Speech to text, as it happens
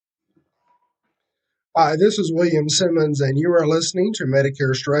Hi, this is William Simmons, and you are listening to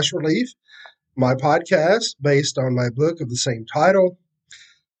Medicare Stress Relief, my podcast based on my book of the same title.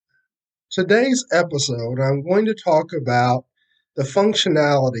 Today's episode, I'm going to talk about the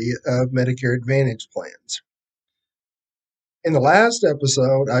functionality of Medicare Advantage plans. In the last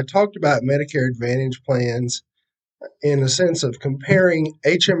episode, I talked about Medicare Advantage plans in the sense of comparing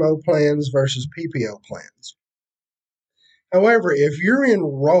HMO plans versus PPO plans. However, if you're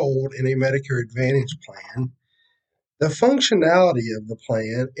enrolled in a Medicare Advantage plan, the functionality of the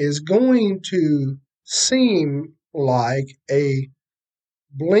plan is going to seem like a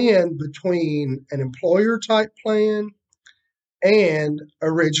blend between an employer type plan and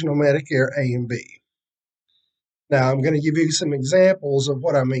original Medicare A and B. Now, I'm going to give you some examples of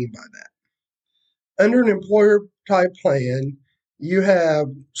what I mean by that. Under an employer type plan, you have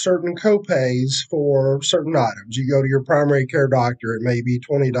certain copays for certain items. You go to your primary care doctor, it may be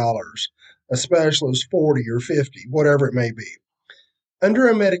 $20, a specialist $40 or $50, whatever it may be. Under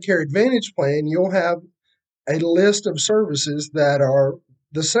a Medicare Advantage plan, you'll have a list of services that are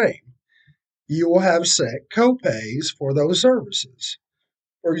the same. You will have set copays for those services.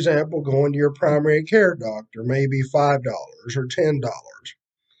 For example, going to your primary care doctor may be $5 or $10.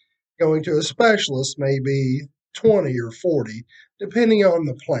 Going to a specialist may be $20 or $40, depending on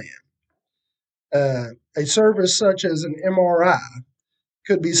the plan. A service such as an MRI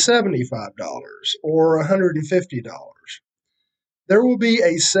could be $75 or $150. There will be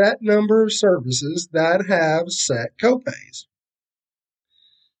a set number of services that have set copays,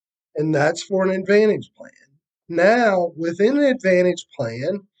 and that's for an Advantage plan. Now, within an Advantage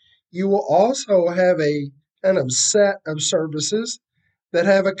plan, you will also have a kind of set of services that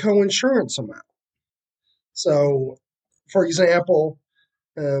have a coinsurance amount. So, for example,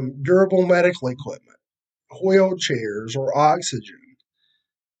 durable medical equipment, wheelchairs, or oxygen.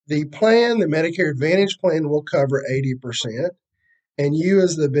 The Medicare Advantage plan, will cover 80%. And you,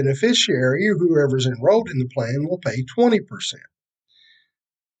 as the beneficiary, or whoever's enrolled in the plan, will pay 20%.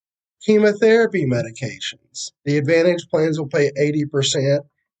 Chemotherapy medications, the Advantage plans will pay 80%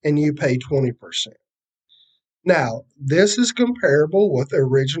 and you pay 20%. Now, this is comparable with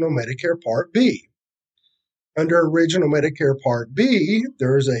original Medicare Part B. Under original Medicare Part B,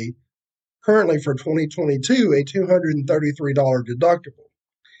 there is currently for 2022, a $233 deductible.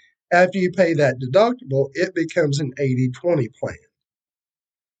 After you pay that deductible, it becomes an 80/20 plan.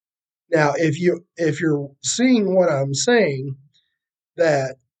 Now, if you're seeing what I'm saying,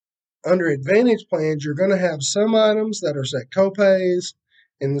 that under Advantage plans, you're going to have some items that are set copays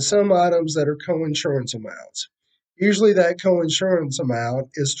and some items that are coinsurance amounts. Usually that coinsurance amount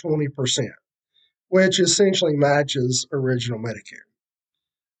is 20%, which essentially matches original Medicare.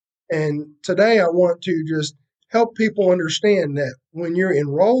 And today I want to just help people understand that when you're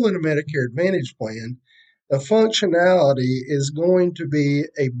enrolled in a Medicare Advantage plan, the functionality is going to be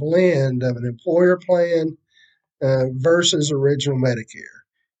a blend of an employer plan versus original Medicare.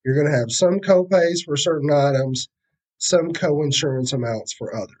 You're going to have some copays for certain items, some coinsurance amounts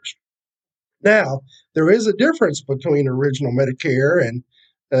for others. Now, there is a difference between original Medicare and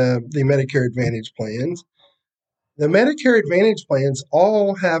the Medicare Advantage plans. The Medicare Advantage plans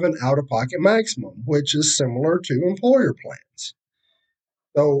all have an out-of-pocket maximum, which is similar to employer plans.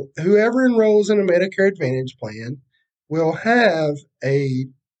 So whoever enrolls in a Medicare Advantage plan will have a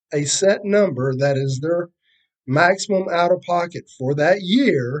set number that is their maximum out-of-pocket for that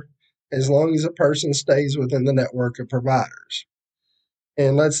year, as long as a person stays within the network of providers.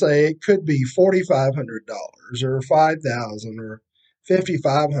 And let's say it could be $4,500 or $5,000 or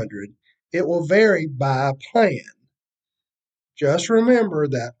 $5,500. It will vary by plan. Just remember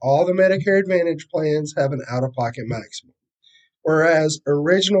that all the Medicare Advantage plans have an out-of-pocket maximum. Whereas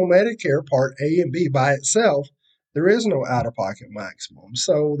original Medicare Part A and B by itself, there is no out-of-pocket maximum.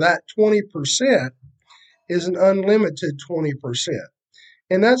 So that 20% is an unlimited 20%.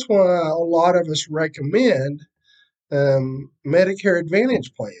 And that's why a lot of us recommend Medicare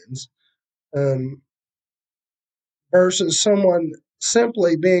Advantage plans versus someone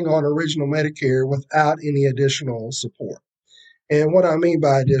simply being on original Medicare without any additional support. And what I mean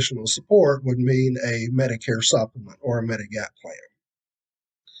by additional support would mean a Medicare supplement or a Medigap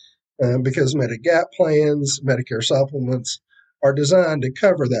plan. Because Medigap plans, Medicare supplements, are designed to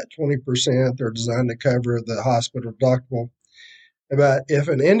cover that 20%. They're designed to cover the hospital deductible. But if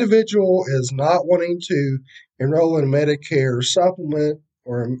an individual is not wanting to enroll in a Medicare supplement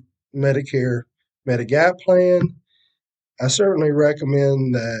or a Medicare Medigap plan, I certainly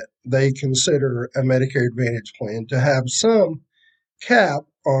recommend that they consider a Medicare Advantage plan to have some cap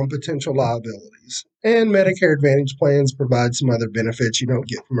on potential liabilities. And Medicare Advantage plans provide some other benefits you don't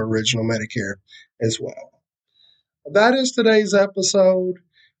get from original Medicare as well. That is today's episode.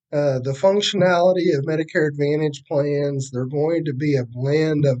 The functionality of Medicare Advantage plans, they're going to be a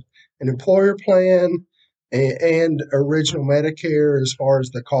blend of an employer plan and original Medicare as far as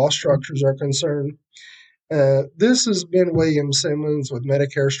the cost structures are concerned. This has been William Simmons with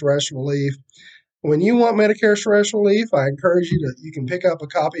Medicare Stress Relief. When you want Medicare Stress Relief, I encourage you can pick up a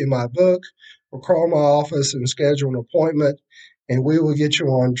copy of my book or call my office and schedule an appointment, and we will get you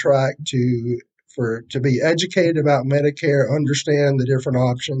on track to be educated about Medicare, understand the different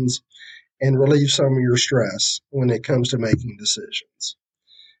options, and relieve some of your stress when it comes to making decisions.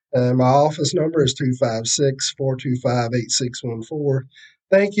 My office number is 256-425-8614.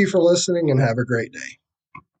 Thank you for listening and have a great day.